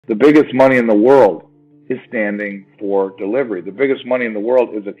The biggest money in the world is standing for delivery. The biggest money in the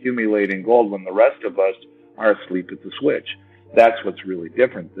world is accumulating gold when the rest of us are asleep at the switch. That's what's really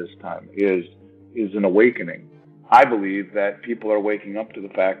different this time, is an awakening. I believe that people are waking up to the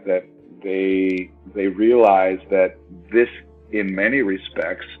fact that they realize that this, in many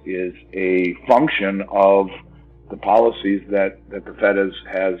respects, is a function of the policies that the Fed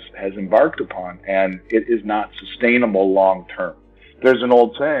has embarked upon, and it is not sustainable long term. There's an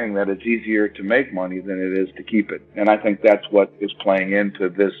old saying that it's easier to make money than it is to keep it, and I think that's what is playing into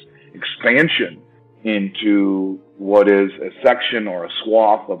this expansion into what is a section or a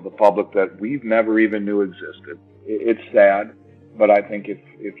swath of the public that we've never even knew existed. It's sad, but I think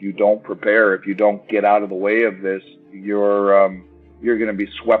if you don't prepare, if you don't get out of the way of this, you're going to be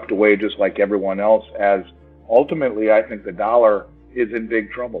swept away just like everyone else, as ultimately I think the dollar is in big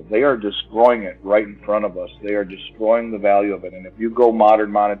trouble. They are destroying it right in front of us. They are destroying the value of it. And if you go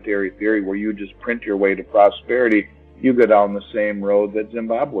modern monetary theory where you just print your way to prosperity, you go down the same road that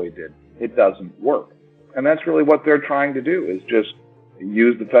Zimbabwe did. It doesn't work. And that's really what they're trying to do, is just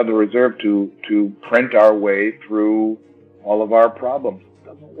use the Federal Reserve to print our way through all of our problems. It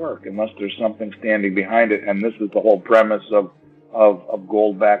doesn't work unless there's something standing behind it. And this is the whole premise of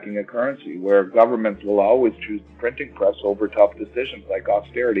gold backing a currency, where governments will always choose the printing press over tough decisions like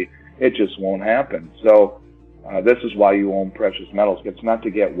austerity. It just won't happen. So this is why you own precious metals. It's not to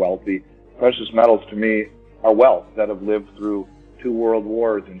get wealthy. Precious metals, to me, are wealth that have lived through 2 world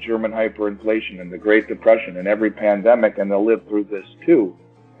wars and German hyperinflation and the Great Depression and every pandemic, and they'll live through this too.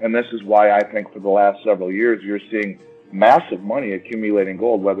 And this is why I think for the last several years you're seeing massive money accumulating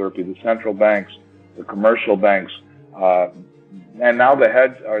gold, whether it be the central banks, the commercial banks, and now the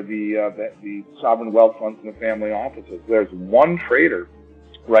heads are the sovereign wealth funds and the family offices. There's one trader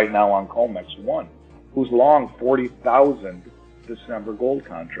right now on COMEX, one, who's long 40,000 December gold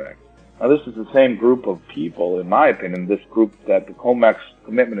contracts. Now, this is the same group of people, in my opinion, this group that the COMEX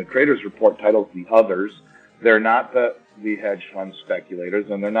Commitment of Traders Report titles the others. They're not the hedge fund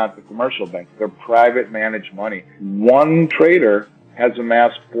speculators, and they're not the commercial banks. They're private managed money. One trader has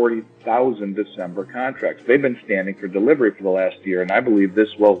amassed 40,000 December contracts. They've been standing for delivery for the last year, and I believe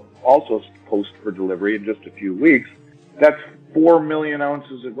this will also post for delivery in just a few weeks. That's 4 million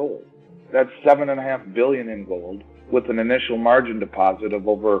ounces of gold. That's $7.5 billion in gold with an initial margin deposit of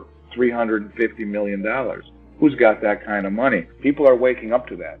over $350 million. Who's got that kind of money? People are waking up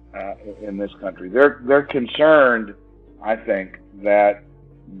to that in this country. They're concerned, I think, that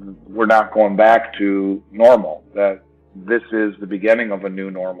we're not going back to normal, that this is the beginning of a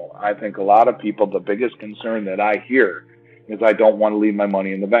new normal. I think a lot of people, the biggest concern that I hear is I don't want to leave my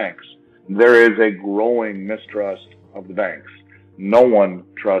money in the banks. There is a growing mistrust of the banks. No one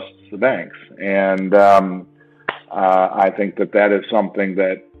trusts the banks. And I think that is something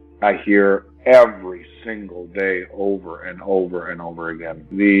that I hear every single day over and over and over again.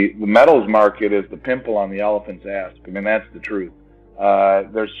 The metals market is the pimple on the elephant's ass. I mean, that's the truth.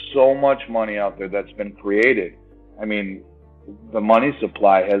 There's so much money out there that's been created. I mean, the money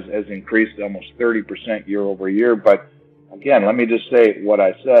supply has increased almost 30% year over year. But again, let me just say what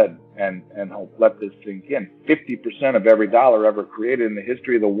I said and let this sink in. 50% of every dollar ever created in the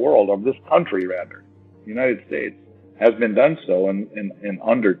history of the world, of this country rather, the United States, has been done so in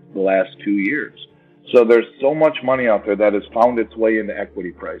under the last 2 years. So there's so much money out there that has found its way into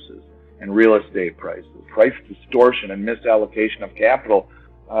equity prices and real estate prices. Price distortion and misallocation of capital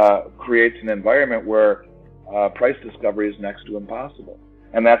creates an environment where price discovery is next to impossible.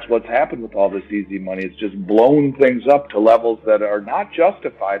 And that's what's happened with all this easy money. It's just blown things up to levels that are not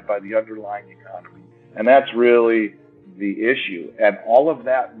justified by the underlying economy. And that's really the issue. And all of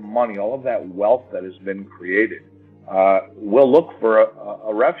that money, all of that wealth that has been created, will look for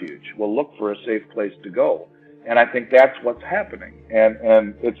a refuge, will look for a safe place to go. And I think that's what's happening.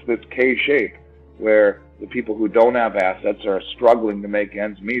 And it's this K-shape where the people who don't have assets are struggling to make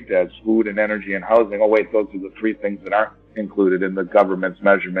ends meet, as food and energy and housing. Oh, wait, those are the 3 things that aren't included in the government's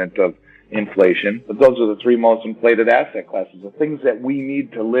measurement of inflation. But those are the 3 most inflated asset classes. The things that we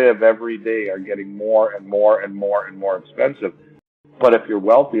need to live every day are getting more and more and more and more expensive. But if you're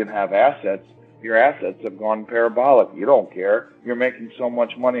wealthy and have assets, your assets have gone parabolic. You don't care. You're making so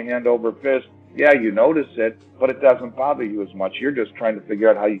much money hand over fist. Yeah, you notice it, but it doesn't bother you as much. You're just trying to figure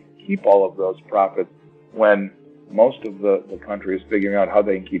out how you keep all of those profits, when most of the country is figuring out how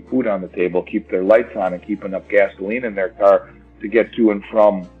they can keep food on the table, keep their lights on, and keep enough gasoline in their car to get to and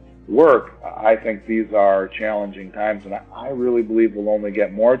from work. I think these are challenging times, and I really believe will only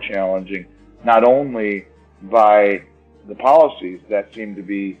get more challenging, not only by the policies that seem to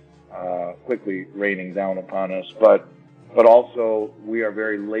be quickly raining down upon us, but but also we are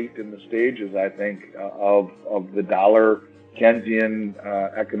very late in the stages, I think, of the dollar Keynesian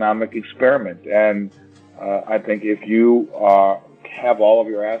economic experiment. And I think if you have all of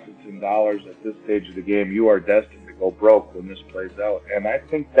your assets in dollars at this stage of the game, you are destined to go broke when this plays out. And I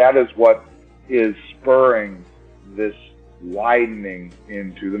think that is what is spurring this widening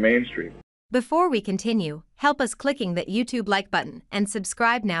into the mainstream. Before we continue, help us clicking that YouTube like button and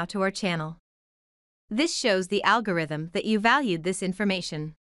subscribe now to our channel. This shows the algorithm that you valued this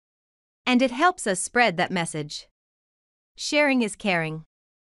information. And it helps us spread that message. Sharing is caring.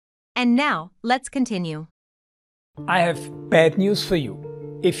 And now, let's continue. I have bad news for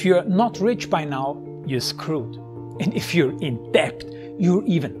you. If you're not rich by now, you're screwed. And if you're in debt, you're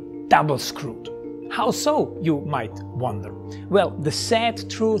even double screwed. How so, you might wonder? Well, the sad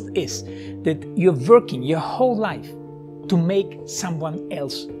truth is that you're working your whole life to make someone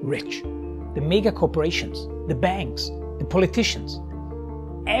else rich. The mega corporations, the banks, the politicians,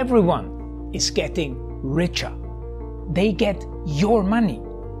 everyone is getting richer. They get your money.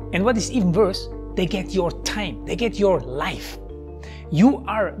 And what is even worse, they get your time, they get your life. You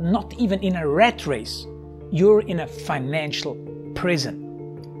are not even in a rat race, you're in a financial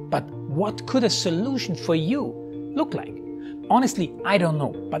prison. But what could a solution for you look like? Honestly, I don't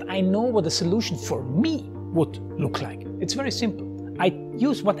know, but I know what a solution for me would look like. It's very simple. I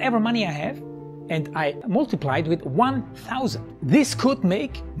use whatever money I have and I multiply it with 1,000. This could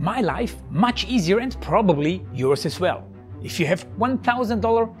make my life much easier and probably yours as well. If you have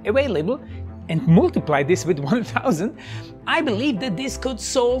 $1,000 available and multiply this with 1,000, I believe that this could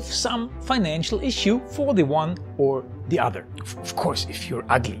solve some financial issue for the one or the other. Of course, if you're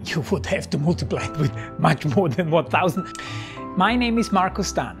ugly, you would have to multiply it with much more than 1,000. My name is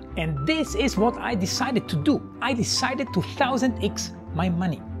Markus Dahn, and this is what I decided to do. I decided to 1000x my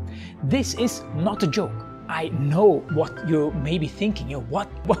money. This is not a joke. I know what you may be thinking.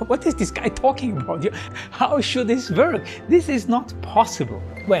 What is this guy talking about? How should this work? This is not possible.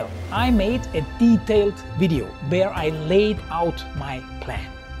 Well, I made a detailed video where I laid out my plan.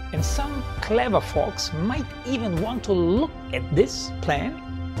 And some clever folks might even want to look at this plan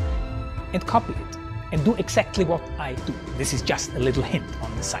and copy it and do exactly what I do. This is just a little hint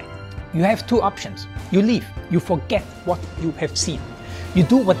on the side. You have two options. You leave, you forget what you have seen. You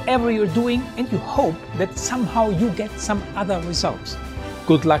do whatever you're doing and you hope that somehow you get some other results.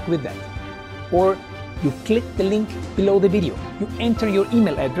 Good luck with that. Or you click the link below the video. You enter your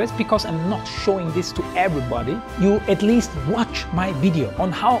email address because I'm not showing this to everybody. You at least watch my video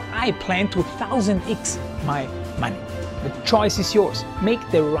on how I plan to 1000x my money. The choice is yours. Make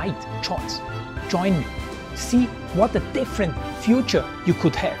the right choice. Join me. See what a different future you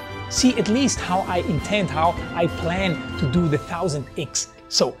could have. See at least how I intend, how I plan to do the 1000x.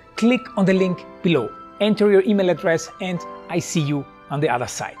 So click on the link below, enter your email address, and I see you on the other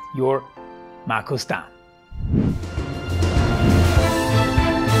side. Your Markus Dahn.